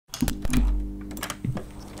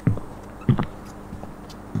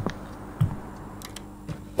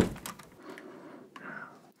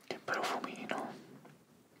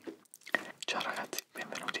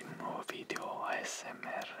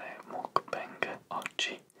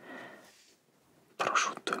oggi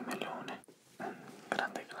prosciutto e melone, un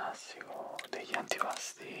grande classico degli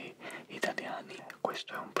antipasti italiani.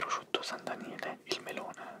 Questo è un prosciutto San Daniele, il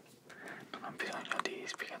melone non ha bisogno di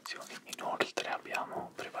spiegazioni. Inoltre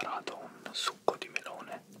abbiamo preparato un succo di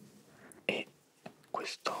melone e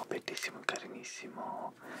questo bellissimo e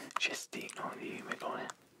carinissimo cestino di melone.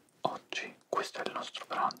 Oggi questo è il nostro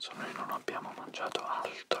pranzo, noi non abbiamo mangiato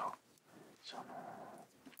altro.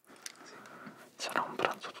 Sarà un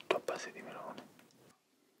pranzo tutto a base di melone.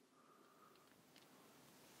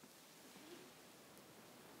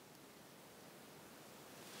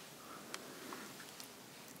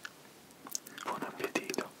 Buon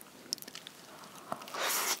appetito.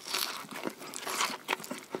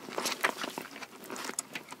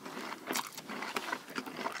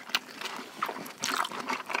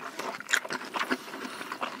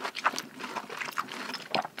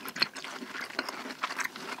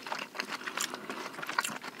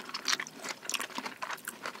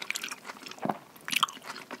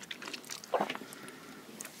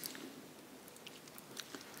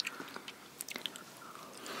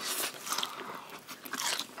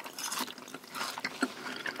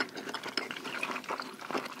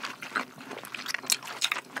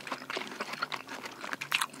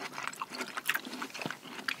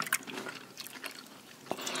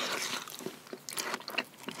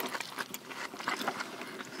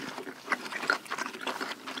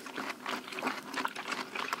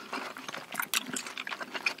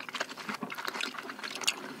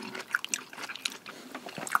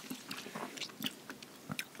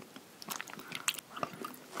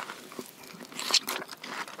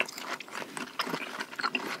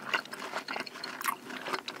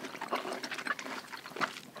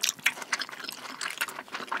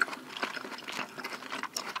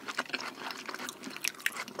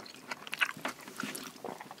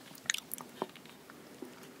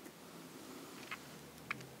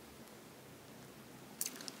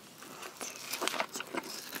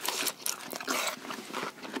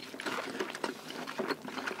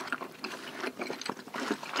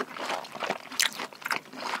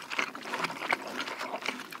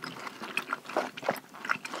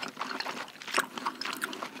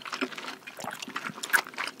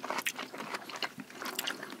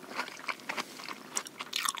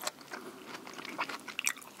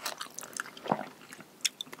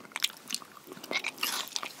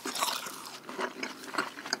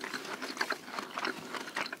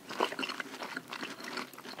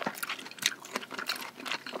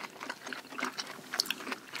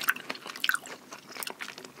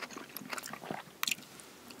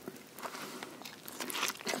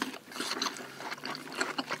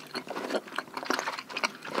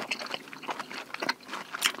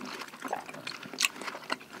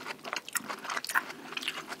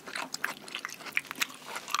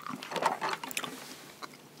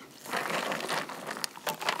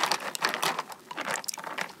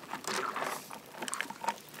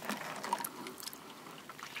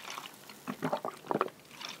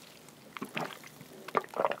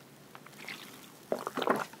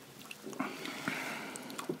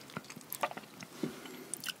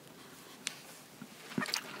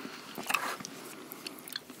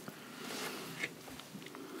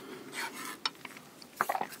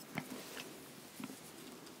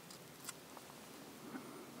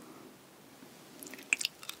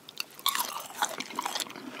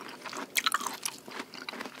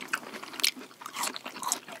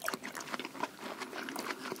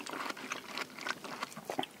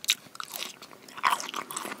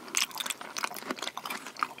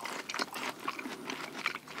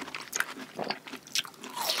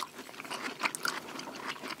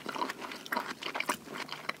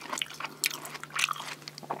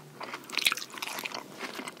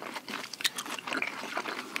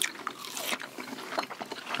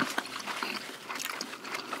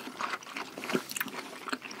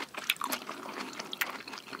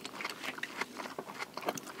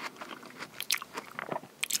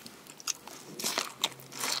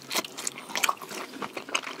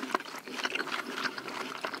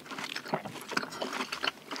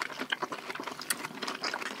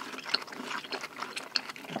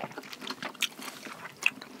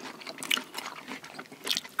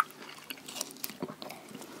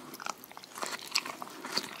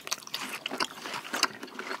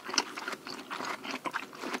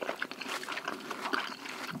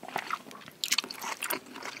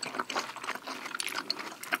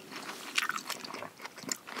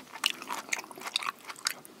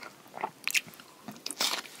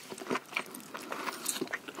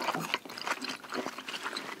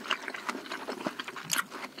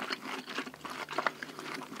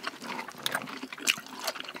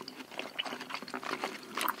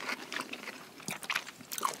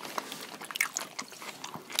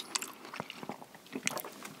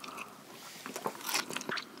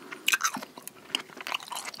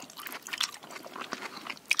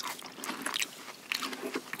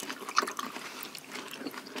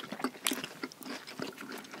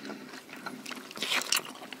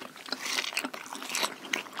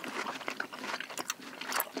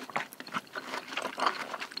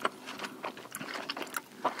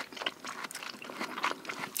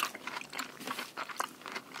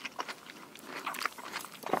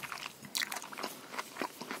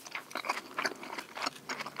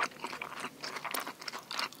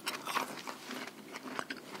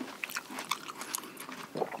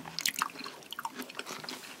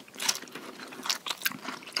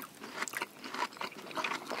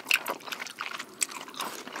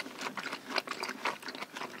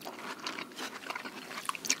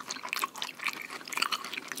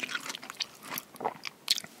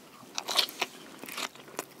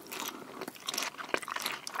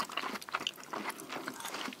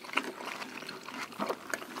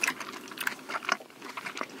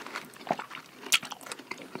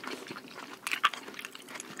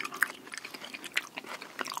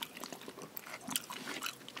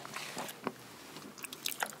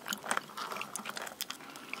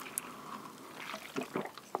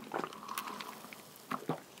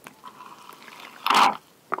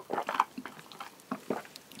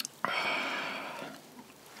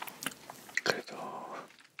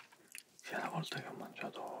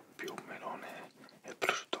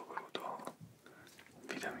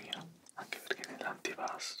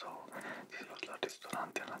 all'antipasto, di solito al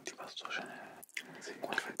ristorante all'antipasto c'è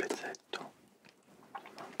qualche pezzetto,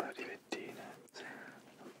 un paio di fettine,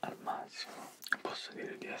 al massimo. Posso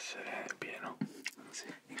dire di essere pieno.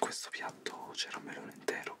 Sì, in questo piatto c'era un melone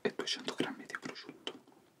intero e 200 grammi di prosciutto.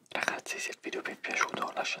 Ragazzi, se il video vi è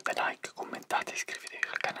piaciuto lasciate like, commentate e iscrivetevi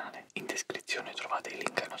al canale. In descrizione trovate i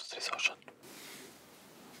link ai nostri social.